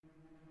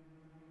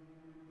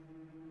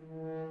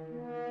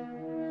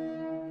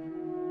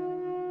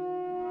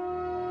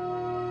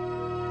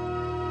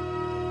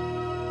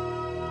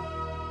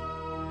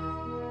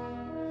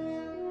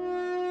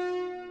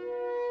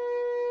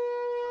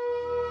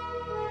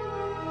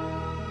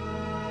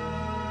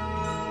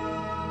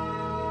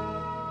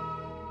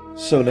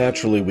So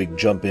naturally, we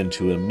jump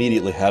into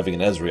immediately having an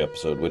Ezri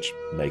episode, which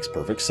makes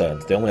perfect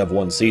sense. They only have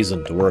one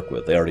season to work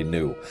with. They already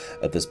knew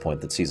at this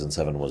point that Season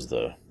 7 was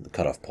the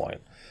cutoff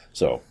point.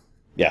 So,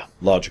 yeah,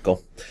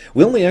 logical.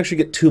 We only actually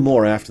get 2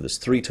 more after this.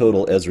 3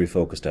 total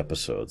Ezri-focused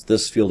episodes.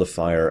 This, Field of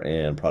Fire,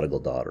 and Prodigal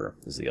Daughter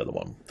is the other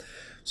one.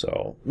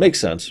 So, makes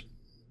sense.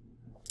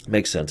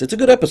 Makes sense. It's a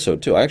good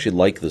episode, too. I actually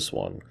like this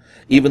one.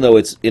 Even though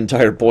its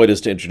entire point is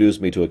to introduce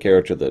me to a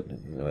character that,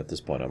 at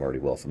this point, I'm already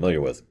well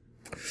familiar with.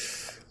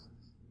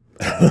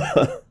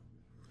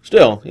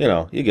 Still,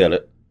 you get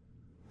it.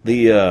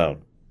 There's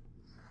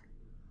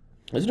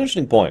an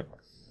interesting point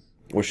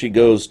where she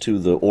goes to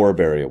the orb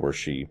area where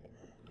she,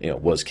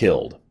 was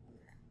killed.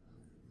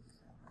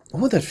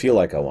 What would that feel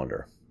like, I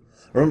wonder?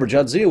 Remember,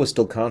 Jadzia was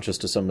still conscious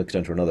to some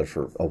extent or another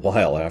for a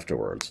while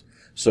afterwards.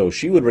 So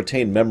she would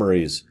retain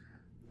memories,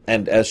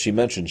 and as she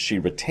mentioned, she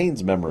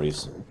retains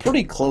memories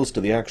pretty close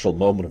to the actual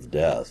moment of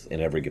death in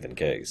every given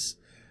case.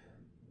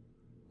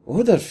 What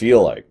would that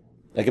feel like?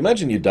 Like,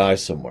 imagine you die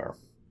somewhere,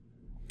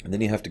 and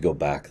then you have to go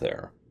back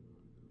there.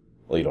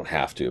 Well, you don't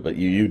have to, but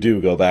you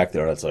do go back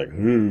there, and it's like,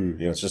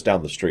 it's just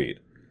down the street.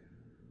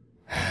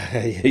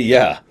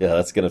 Yeah,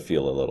 that's going to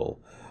feel a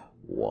little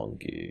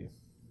wonky.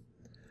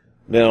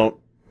 Now,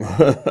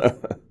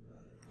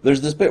 there's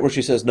this bit where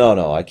she says,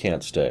 no, I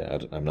can't stay.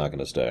 I'm not going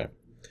to stay.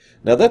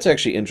 Now, that's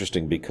actually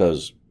interesting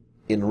because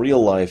in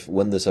real life,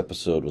 when this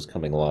episode was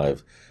coming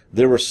live,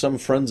 there were some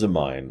friends of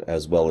mine,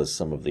 as well as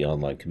some of the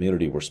online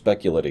community, were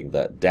speculating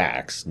that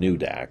Dax, new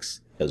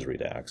Dax, Ezri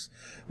Dax,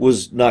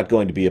 was not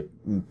going to be a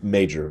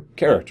major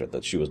character,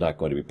 that she was not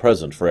going to be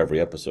present for every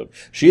episode.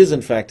 She is,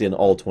 in fact, in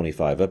all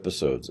 25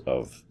 episodes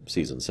of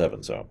Season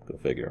 7, so go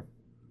figure.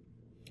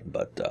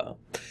 But,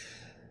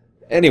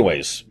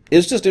 anyways,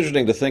 it's just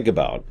interesting to think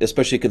about,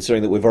 especially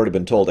considering that we've already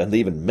been told, and they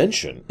even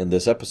mention in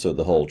this episode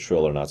the whole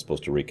Trill are not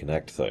supposed to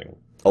reconnect thing.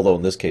 Although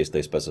in this case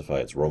they specify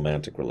it's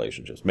romantic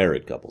relationships,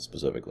 married couples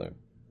specifically.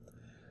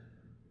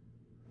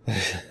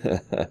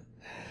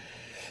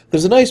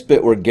 There's a nice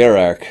bit where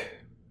Garak,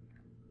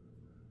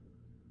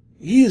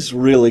 he's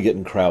really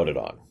getting crowded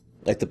on.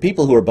 Like, the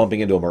people who are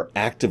bumping into him are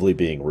actively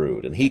being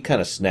rude, and he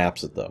kind of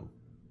snaps at them.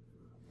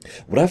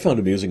 What I found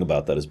amusing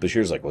about that is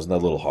Bashir's like, wasn't that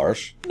a little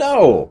harsh?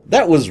 No,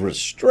 that was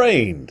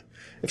restrained.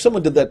 If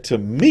someone did that to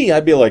me,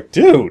 I'd be like,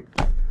 dude,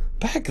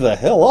 back the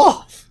hell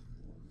off.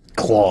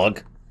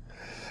 Clog.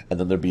 And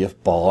then there'd be a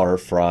bar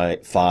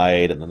fight,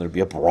 and then there'd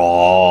be a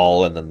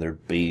brawl, and then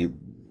there'd be,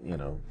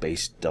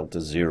 base Delta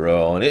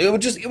Zero, and it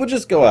would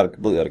just go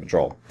completely out of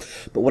control.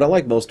 But what I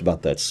like most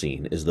about that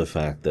scene is the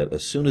fact that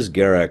as soon as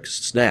Garak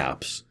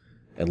snaps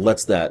and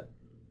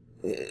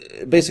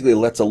basically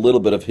lets a little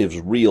bit of his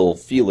real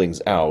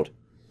feelings out,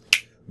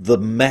 the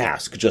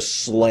mask just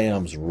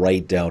slams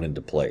right down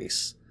into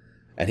place.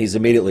 And he's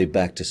immediately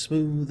back to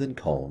smooth and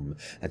calm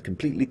and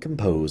completely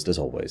composed as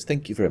always.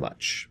 Thank you very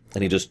much.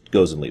 And he just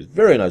goes and leaves.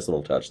 Very nice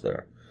little touch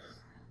there.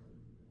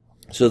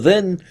 So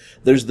then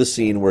there's the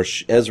scene where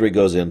Ezri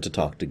goes in to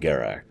talk to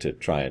Garak to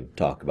try and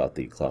talk about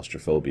the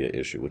claustrophobia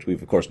issue, which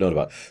we've of course known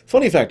about.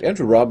 Funny fact,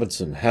 Andrew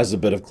Robinson has a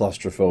bit of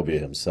claustrophobia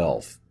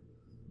himself.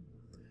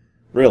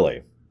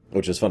 Really.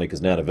 Which is funny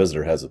because Nana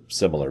Visitor has a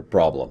similar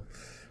problem.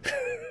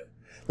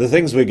 The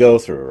things we go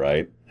through,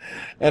 right?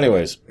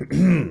 Anyways,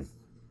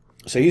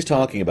 so he's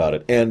talking about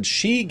it, and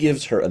she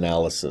gives her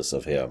analysis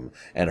of him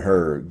and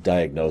her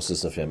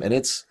diagnosis of him, and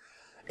it's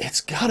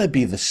gotta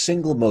be the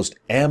single most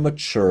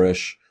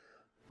amateurish,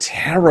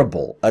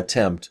 terrible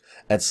attempt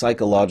at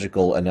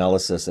psychological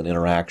analysis and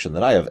interaction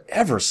that I have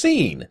ever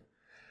seen.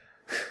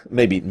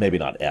 Maybe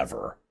not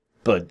ever,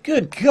 but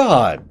good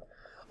God.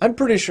 I'm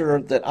pretty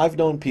sure that I've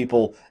known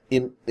people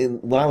when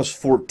I was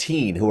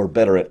 14 who are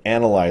better at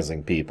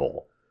analyzing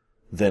people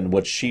than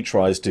what she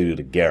tries to do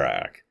to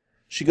Garak.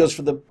 She goes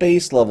for the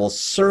base level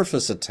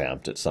surface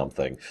attempt at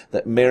something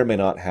that may or may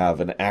not have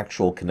an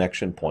actual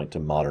connection point to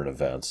modern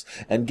events.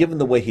 And given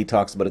the way he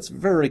talks about it, it's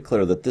very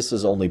clear that this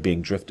is only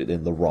being drifted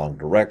in the wrong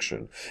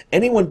direction.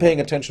 Anyone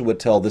paying attention would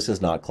tell this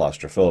is not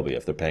claustrophobia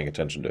if they're paying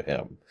attention to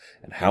him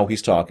and how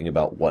he's talking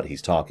about what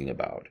he's talking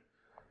about.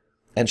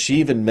 And she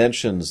even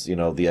mentions,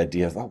 the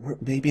idea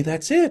of, maybe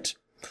that's it.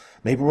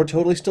 Maybe we're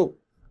totally still...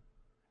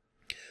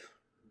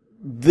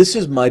 This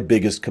is my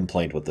biggest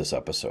complaint with this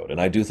episode, and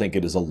I do think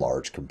it is a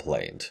large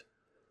complaint.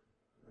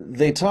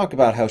 They talk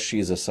about how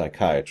she's a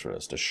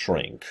psychiatrist, a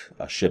shrink,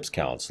 a ship's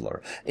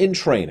counselor, in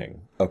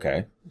training.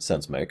 Okay,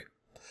 sense make.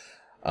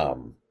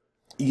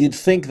 You'd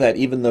think that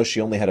even though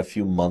she only had a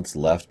few months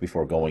left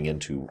before going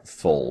into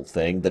full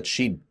thing, that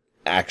she'd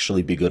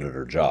actually be good at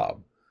her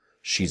job.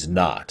 She's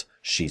not.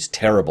 She's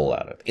terrible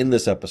at it in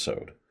this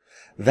episode.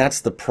 That's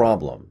the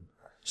problem.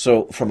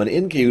 So, from an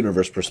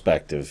in-universe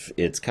perspective,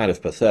 it's kind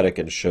of pathetic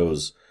and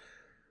shows...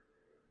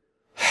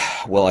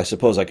 Well, I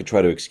suppose I could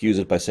try to excuse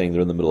it by saying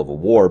they're in the middle of a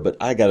war, but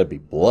I gotta be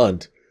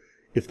blunt.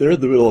 If they're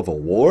in the middle of a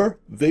war,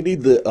 they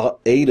need the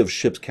aid of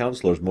ship's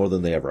counselors more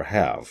than they ever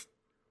have.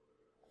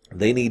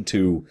 They need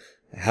to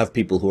have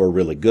people who are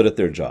really good at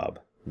their job,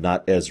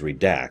 not Ezri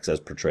Dax as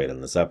portrayed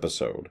in this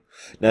episode.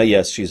 Now,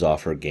 yes, she's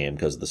off her game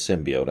because of the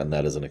symbiote, and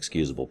that is an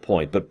excusable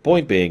point. But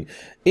point being,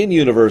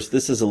 in-universe,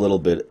 this is a little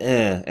bit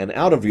and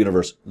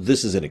out-of-universe,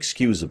 this is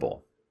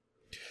inexcusable.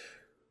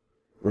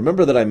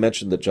 Remember that I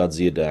mentioned that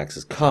Jadzia Dax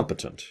is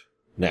competent.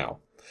 Now,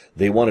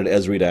 they wanted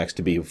Ezri Dax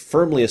to be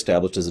firmly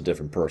established as a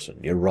different person,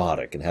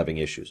 neurotic and having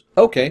issues.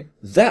 Okay,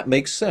 that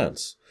makes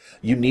sense.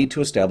 You need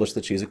to establish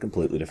that she's a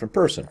completely different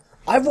person.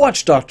 I've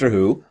watched Doctor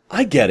Who.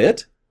 I get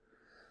it.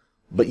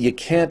 But you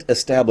can't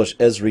establish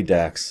Ezri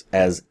Dax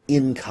as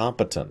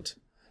incompetent,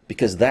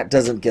 because that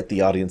doesn't get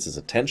the audience's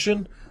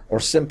attention or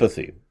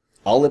sympathy.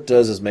 All it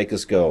does is make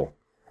us go,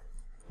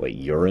 wait,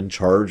 you're in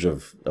charge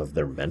of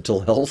their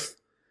mental health?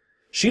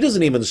 She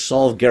doesn't even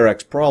solve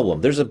Garak's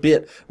problem. There's a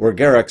bit where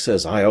Garak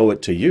says, I owe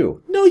it to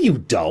you. No, you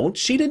don't.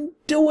 She didn't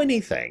do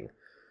anything.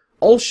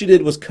 All she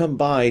did was come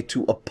by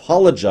to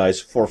apologize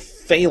for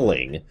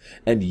failing,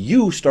 and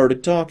you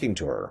started talking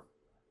to her.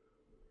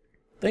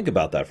 Think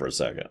about that for a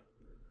second.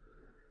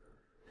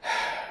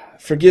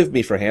 Forgive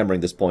me for hammering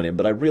this point in,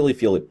 but I really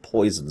feel it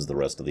poisons the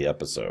rest of the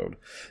episode.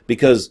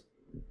 Because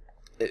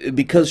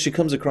she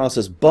comes across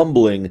as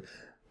bumbling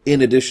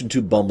in addition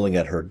to bumbling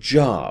at her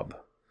job.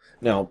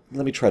 Now,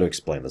 let me try to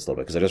explain this a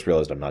little bit, because I just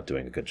realized I'm not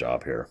doing a good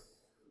job here.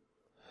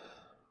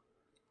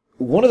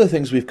 One of the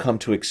things we've come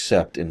to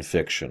accept in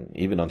fiction,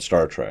 even on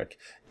Star Trek,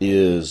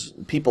 is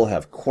people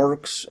have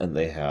quirks, and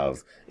they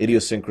have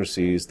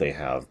idiosyncrasies, they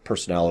have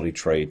personality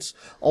traits,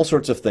 all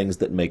sorts of things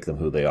that make them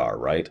who they are,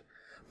 right?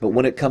 But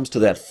when it comes to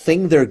that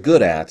thing they're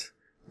good at,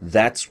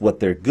 that's what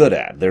they're good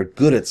at. They're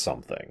good at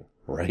something,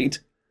 right?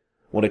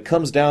 When it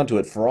comes down to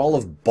it, for all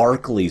of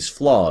Barclay's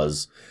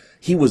flaws,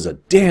 he was a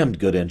damned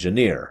good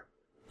engineer.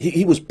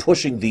 He was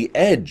pushing the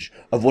edge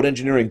of what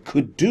engineering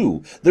could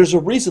do. There's a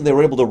reason they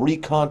were able to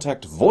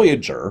recontact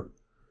Voyager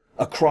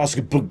across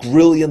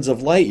bagrillions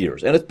of light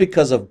years, and it's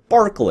because of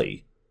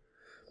Barclay.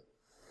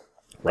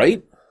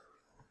 Right?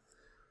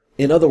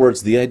 In other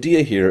words, the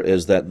idea here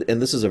is that,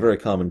 and this is a very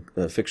common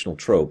fictional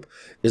trope,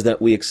 is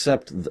that we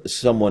accept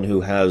someone who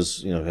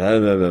has,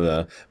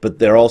 but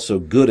they're also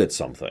good at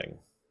something.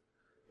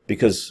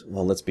 Because,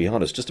 well, let's be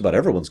honest, just about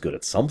everyone's good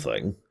at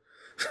something.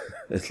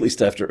 At least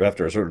after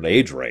a certain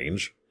age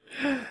range.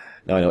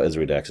 Now, I know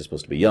Ezri Dax is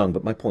supposed to be young,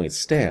 but my point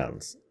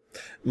stands.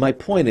 My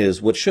point is,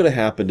 what should have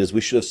happened is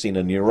we should have seen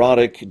a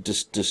neurotic,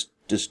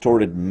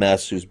 distorted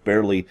mess who's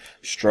barely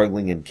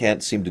struggling and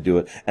can't seem to do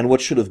it. And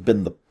what should have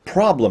been the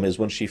problem is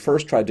when she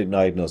first tried to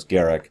diagnose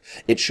Garak,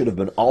 it should have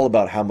been all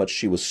about how much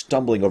she was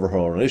stumbling over her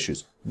own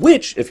issues.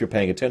 Which, if you're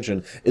paying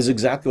attention, is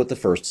exactly what the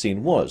first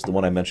scene was. The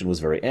one I mentioned was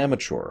very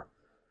amateur.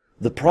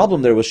 The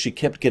problem there was she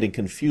kept getting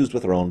confused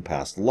with her own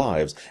past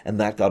lives, and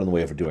that got in the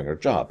way of her doing her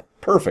job.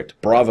 Perfect.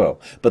 Bravo.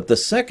 But the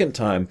second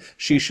time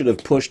she should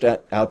have pushed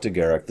out to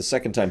Garak, the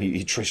second time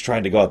he's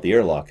trying to go out the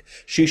airlock,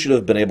 she should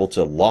have been able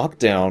to lock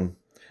down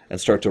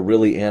and start to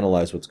really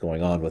analyze what's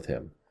going on with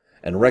him.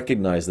 And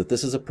recognize that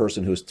this is a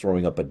person who's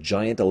throwing up a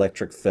giant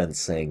electric fence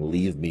saying,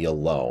 leave me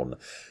alone,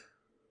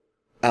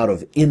 out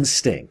of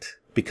instinct,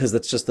 because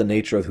that's just the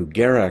nature of who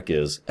Garak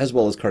is, as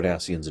well as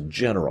Cardassians in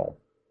general.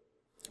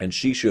 And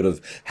she should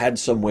have had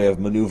some way of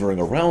maneuvering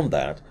around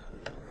that,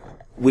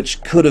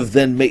 which could have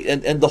then made...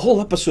 And the whole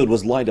episode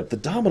was lined up. The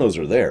dominoes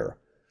are there.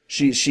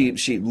 She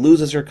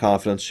loses her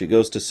confidence. She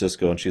goes to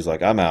Sisko, and she's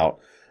like, I'm out.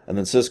 And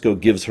then Sisko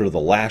gives her the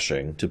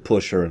lashing to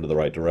push her into the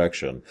right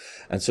direction.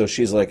 And so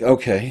she's like,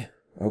 okay.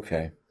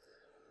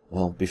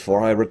 Well,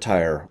 before I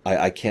retire,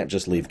 I can't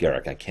just leave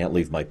Garak. I can't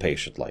leave my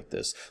patient like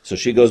this. So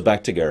she goes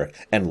back to Garak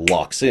and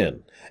locks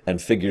in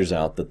and figures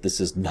out that this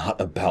is not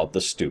about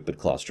the stupid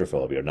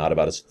claustrophobia or not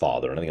about his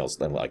father or anything else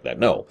like that.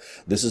 No,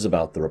 this is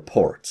about the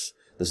reports.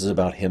 This is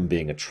about him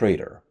being a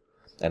traitor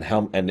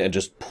and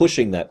just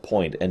pushing that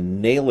point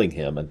and nailing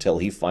him until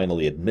he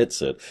finally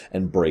admits it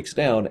and breaks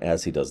down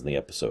as he does in the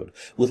episode.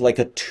 With like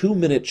a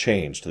 2-minute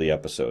change to the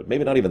episode,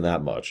 maybe not even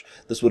that much,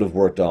 this would have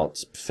worked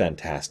out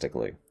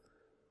fantastically.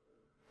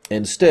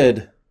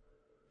 Instead,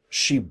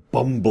 she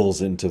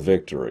bumbles into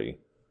victory.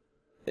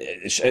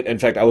 In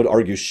fact, I would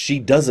argue she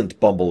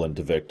doesn't bumble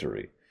into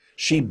victory.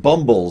 She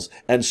bumbles,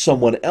 and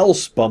someone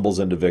else bumbles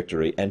into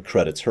victory and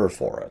credits her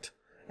for it.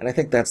 And I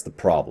think that's the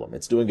problem.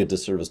 It's doing a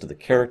disservice to the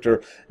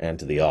character and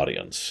to the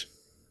audience.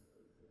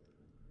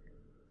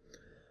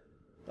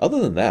 Other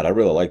than that, I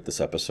really like this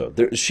episode.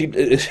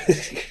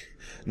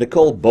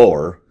 Nicole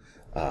Bohr,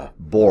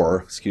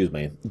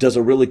 does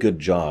a really good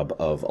job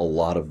of a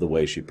lot of the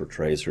way she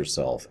portrays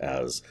herself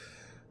as,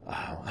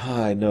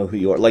 I know who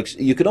you are. Like,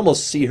 you could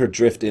almost see her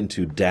drift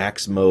into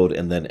Dax mode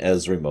and then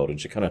Ezri mode,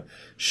 and she kind of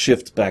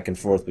shifts back and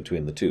forth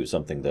between the two,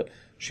 something that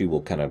she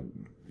will kind of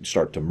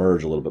start to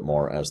merge a little bit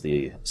more as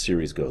the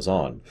series goes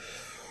on.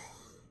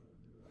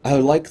 I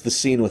like the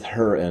scene with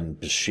her and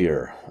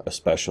Bashir,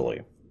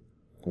 especially,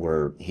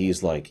 where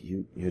he's like,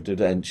 you did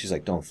that, and she's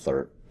like, don't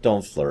flirt.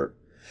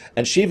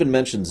 And she even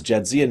mentions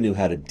Jadzia knew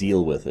how to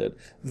deal with it.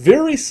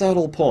 Very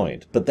subtle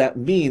point, but that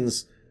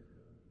means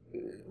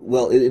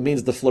Well, it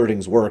means the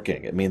flirting's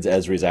working. It means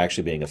Ezri's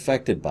actually being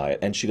affected by it,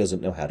 and she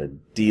doesn't know how to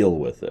deal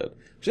with it.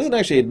 She doesn't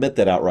actually admit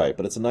that outright,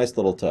 but it's a nice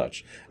little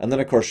touch. And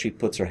then, of course, she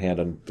puts her hand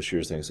on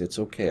Bashir's thing and says, "It's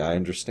okay, I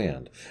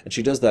understand." And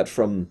she does that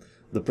from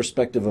the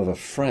perspective of a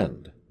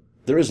friend.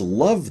 There is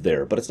love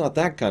there, but it's not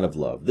that kind of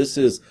love. This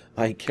is,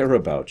 I care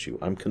about you.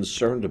 I'm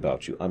concerned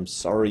about you. I'm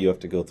sorry you have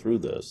to go through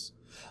this.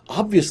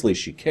 Obviously,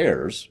 she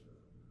cares.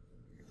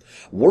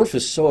 Worf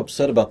is so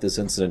upset about this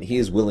incident, he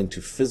is willing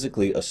to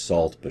physically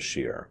assault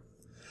Bashir.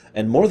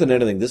 And more than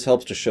anything, this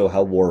helps to show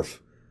how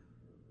Worf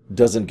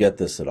doesn't get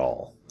this at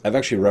all. I've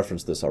actually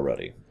referenced this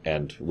already,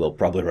 and we'll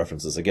probably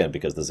reference this again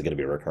because this is going to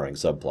be a recurring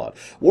subplot.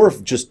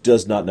 Worf just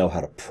does not know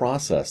how to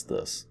process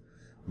this.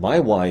 My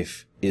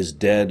wife is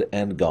dead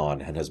and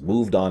gone and has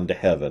moved on to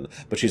heaven,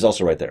 but she's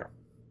also right there.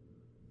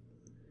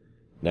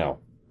 Now,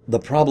 the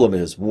problem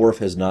is Worf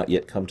has not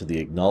yet come to the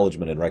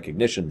acknowledgement and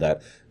recognition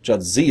that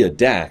Jadzia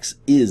Dax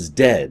is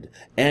dead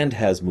and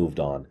has moved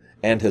on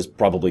and has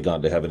probably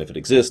gone to heaven if it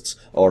exists,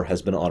 or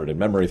has been honored in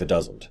memory if it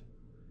doesn't.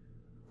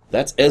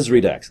 That's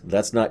Ezri Dax.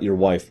 That's not your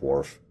wife,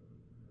 Worf.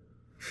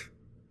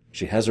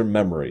 She has her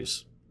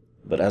memories.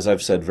 But as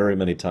I've said very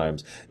many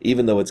times,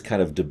 even though it's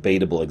kind of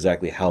debatable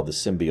exactly how the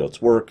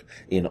symbiotes work,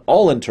 in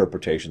all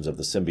interpretations of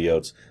the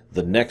symbiotes,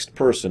 the next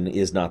person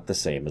is not the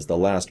same as the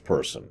last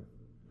person.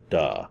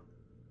 Duh.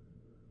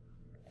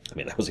 I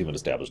mean, that was even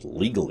established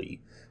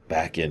legally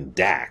back in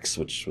Dax,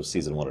 which was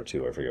season 1 or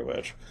 2, I forget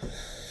which.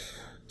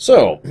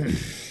 So,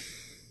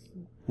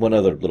 one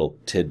other little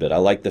tidbit. I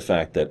like the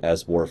fact that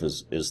as Worf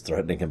is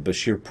threatening him,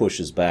 Bashir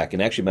pushes back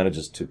and actually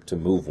manages to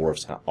move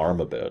Worf's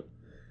arm a bit.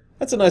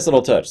 That's a nice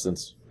little touch,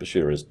 since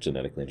Bashir is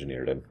genetically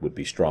engineered and would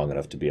be strong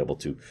enough to be able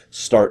to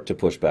start to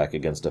push back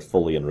against a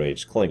fully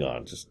enraged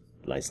Klingon. Just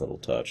a nice little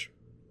touch.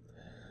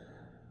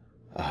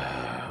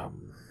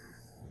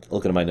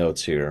 Looking at my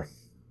notes here.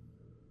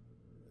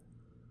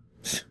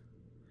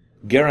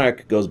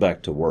 Garak goes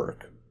back to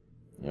work.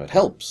 It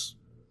helps.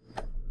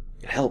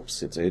 It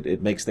helps.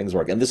 It makes things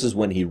work. And this is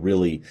when he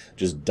really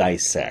just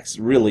dissects,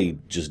 really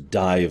just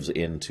dives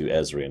into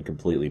Ezri and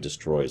completely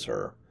destroys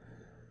her.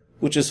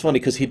 Which is funny,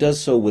 because he does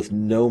so with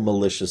no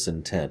malicious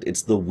intent.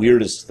 It's the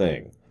weirdest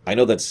thing. I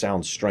know that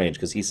sounds strange,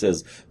 because he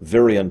says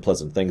very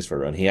unpleasant things for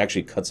her, and he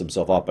actually cuts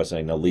himself off by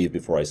saying, "Now leave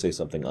before I say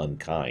something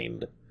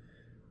unkind."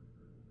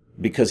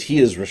 Because he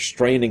is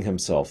restraining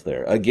himself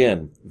there.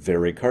 Again,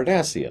 very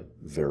Cardassian,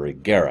 very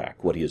Garak.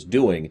 What he is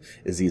doing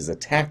is he is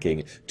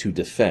attacking to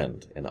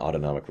defend an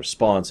autonomic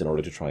response in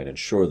order to try and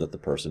ensure that the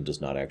person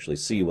does not actually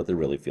see what they're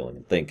really feeling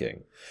and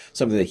thinking.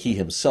 Something that he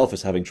himself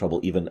is having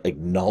trouble even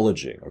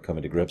acknowledging or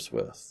coming to grips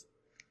with.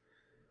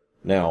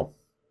 Now,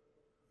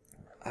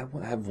 I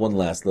have one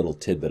last little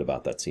tidbit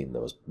about that scene,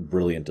 though, as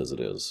brilliant as it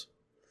is.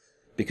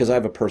 Because I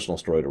have a personal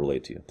story to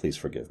relate to you. Please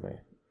forgive me.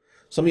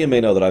 Some of you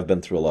may know that I've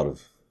been through a lot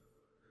of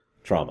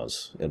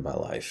traumas in my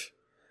life.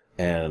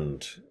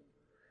 And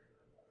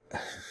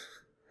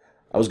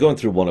I was going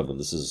through one of them.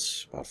 This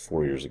is about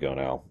 4 years ago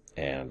now.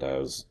 And I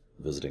was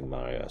visiting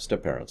my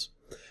step-parents.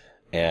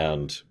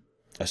 And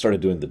I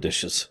started doing the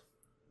dishes.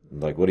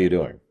 I'm like, "What are you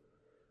doing?"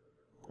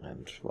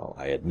 And, well,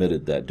 I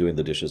admitted that doing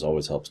the dishes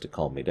always helps to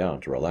calm me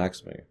down, to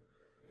relax me.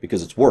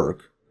 Because it's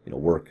work. You know,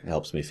 work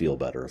helps me feel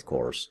better, of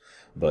course.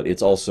 But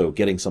it's also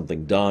getting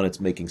something done. It's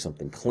making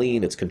something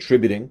clean. It's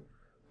contributing.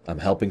 I'm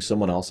helping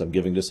someone else. I'm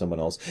giving to someone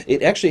else.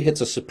 It actually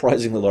hits a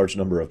surprisingly large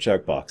number of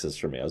checkboxes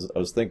for me. I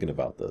was thinking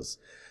about this.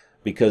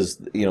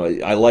 Because, you know,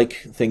 I like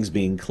things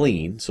being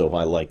clean, so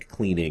I like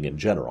cleaning in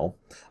general.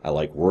 I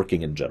like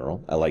working in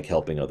general. I like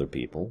helping other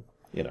people,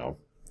 you know.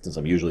 Since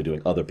I'm usually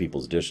doing other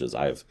people's dishes,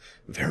 I have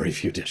very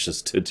few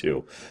dishes to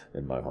do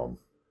in my home.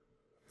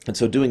 And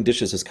so doing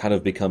dishes has kind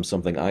of become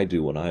something I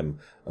do when I'm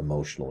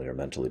emotionally or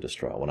mentally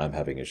distraught. When I'm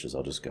having issues,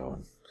 I'll just go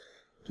and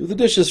do the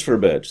dishes for a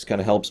bit. It just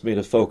kind of helps me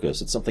to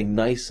focus. It's something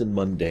nice and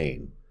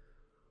mundane.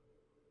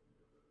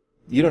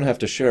 You don't have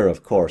to share,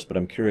 of course, but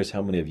I'm curious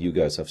how many of you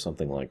guys have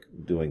something like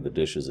doing the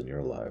dishes in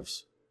your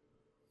lives.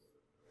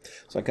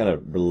 So I kind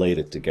of relate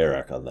it to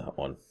Garak on that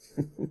one.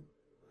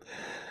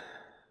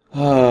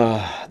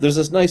 There's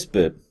this nice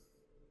bit.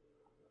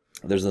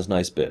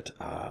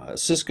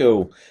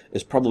 Sisko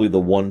is probably the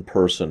one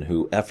person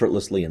who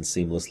effortlessly and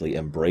seamlessly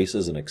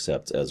embraces and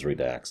accepts Ezri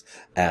Dax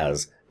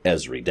as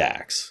Ezri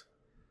Dax.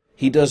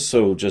 He does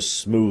so just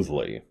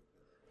smoothly.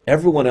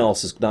 Everyone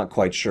else is not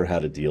quite sure how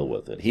to deal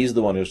with it. He's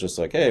the one who's just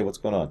like, "Hey, what's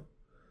going on?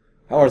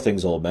 How are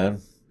things, old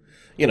man?"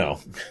 You know,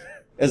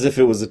 as if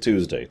it was a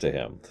Tuesday to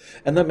him.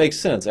 And that makes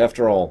sense.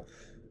 After all,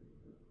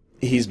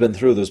 he's been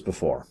through this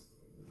before.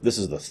 This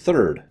is the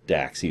third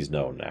Dax he's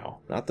known now,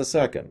 not the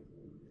second.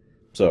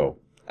 So,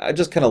 I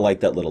just kind of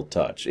like that little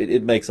touch.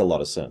 It makes a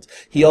lot of sense.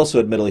 He also,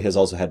 admittedly, has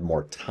also had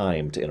more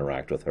time to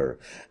interact with her,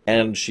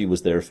 and she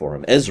was there for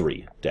him.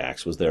 Ezri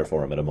Dax was there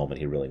for him at a moment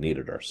he really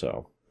needed her,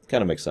 so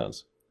kind of makes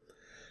sense.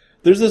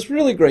 There's this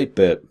really great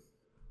bit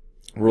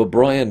where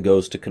O'Brien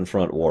goes to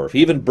confront Worf.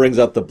 He even brings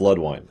up the blood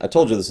wine. I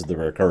told you this is the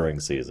recurring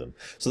season.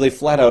 So they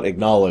flat out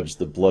acknowledge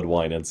the blood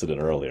wine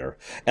incident earlier.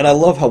 And I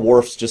love how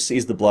Worf just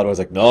sees the blood wine. He's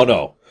like,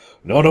 no,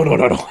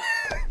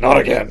 not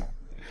again.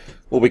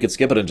 Well, we could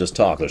skip it and just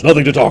talk. There's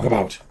nothing to talk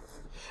about.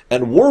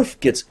 And Worf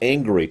gets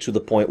angry to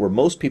the point where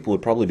most people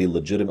would probably be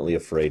legitimately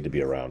afraid to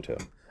be around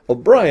him.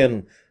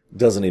 O'Brien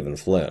doesn't even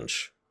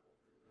flinch.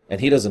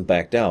 And he doesn't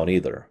back down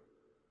either.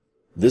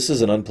 This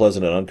is an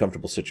unpleasant and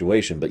uncomfortable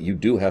situation, but you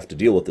do have to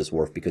deal with this,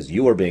 Worf, because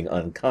you are being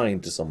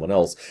unkind to someone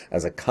else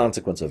as a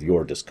consequence of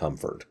your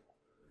discomfort.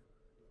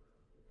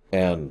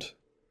 And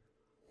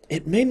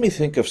it made me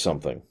think of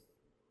something.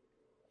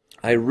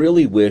 I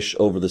really wish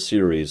over the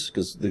series,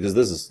 because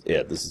this is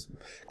it, this is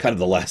kind of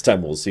the last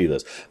time we'll see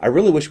this, I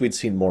really wish we'd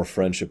seen more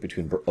friendship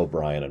between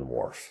O'Brien and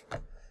Worf.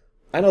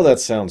 I know that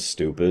sounds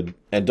stupid,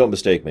 and don't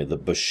mistake me, the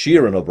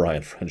Bashir and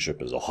O'Brien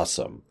friendship is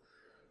awesome.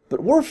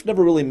 But Worf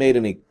never really made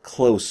any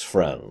close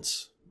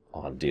friends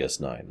on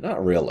DS9.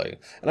 Not really.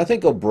 And I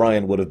think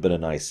O'Brien would have been a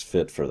nice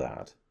fit for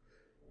that.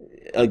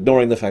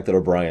 Ignoring the fact that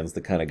O'Brien's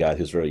the kind of guy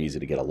who's very easy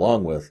to get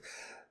along with,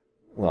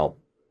 well,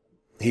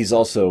 he's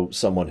also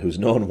someone who's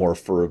known Worf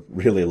for a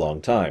really long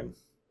time.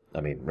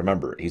 I mean,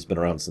 remember, he's been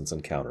around since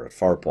Encounter at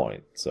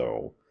Farpoint,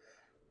 so...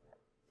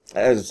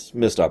 as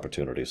missed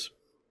opportunities.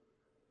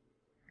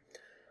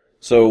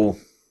 So,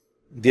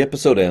 the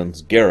episode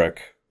ends. Garak...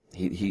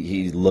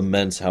 He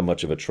laments how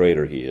much of a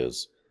traitor he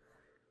is.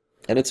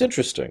 And it's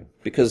interesting,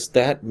 because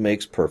that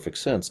makes perfect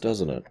sense,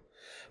 doesn't it?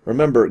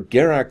 Remember,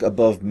 Garak,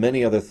 above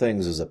many other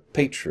things, is a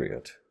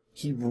patriot.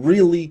 He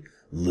really,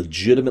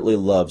 legitimately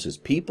loves his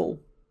people,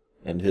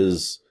 and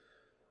his...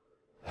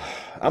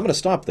 I'm going to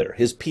stop there.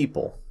 His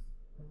people.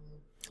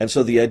 And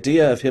so the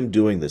idea of him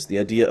doing this, the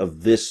idea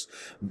of this,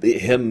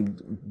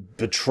 him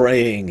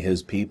betraying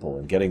his people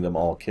and getting them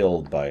all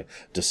killed by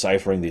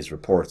deciphering these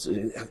reports,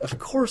 of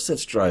course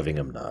it's driving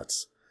him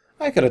nuts.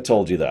 I could have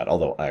told you that,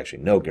 although I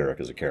actually know Garak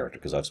as a character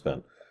because I've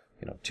spent,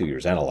 2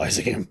 years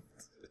analyzing him.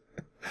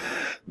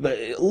 But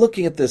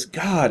looking at this,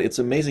 God, it's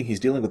amazing he's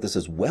dealing with this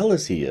as well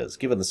as he is,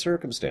 given the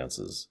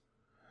circumstances.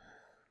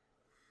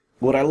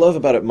 What I love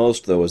about it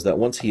most, though, is that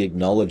once he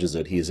acknowledges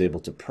it, he is able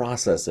to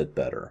process it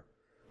better.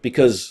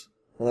 Because...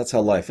 well, that's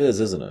how life is,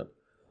 isn't it?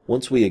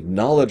 Once we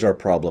acknowledge our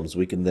problems,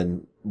 we can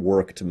then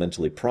work to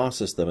mentally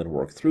process them and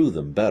work through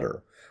them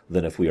better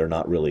than if we are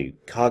not really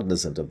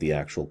cognizant of the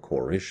actual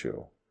core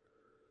issue.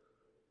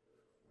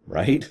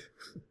 Right?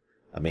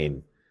 I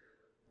mean,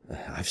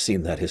 I've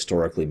seen that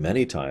historically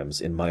many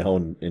times in my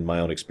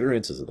own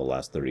experiences of the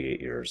last 38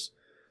 years.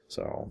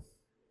 So,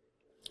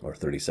 or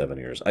 37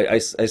 years. I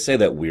say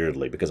that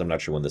weirdly because I'm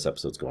not sure when this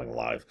episode's going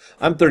live.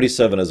 I'm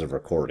 37 as of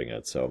recording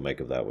it, so make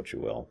of that what you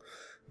will.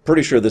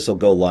 Pretty sure this will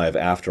go live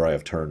after I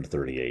have turned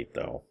 38,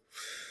 though.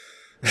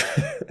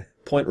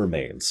 Point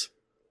remains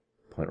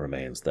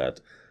that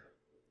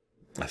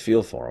I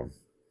feel for him.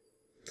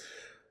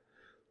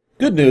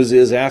 Good news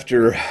is,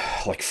 after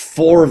like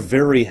 4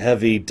 very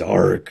heavy,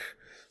 dark,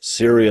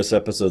 serious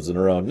episodes in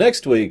a row,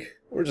 next week,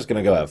 we're just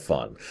going to go have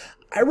fun.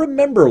 I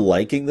remember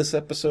liking this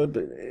episode,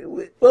 but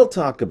we'll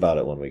talk about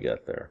it when we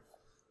get there.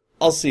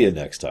 I'll see you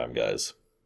next time, guys.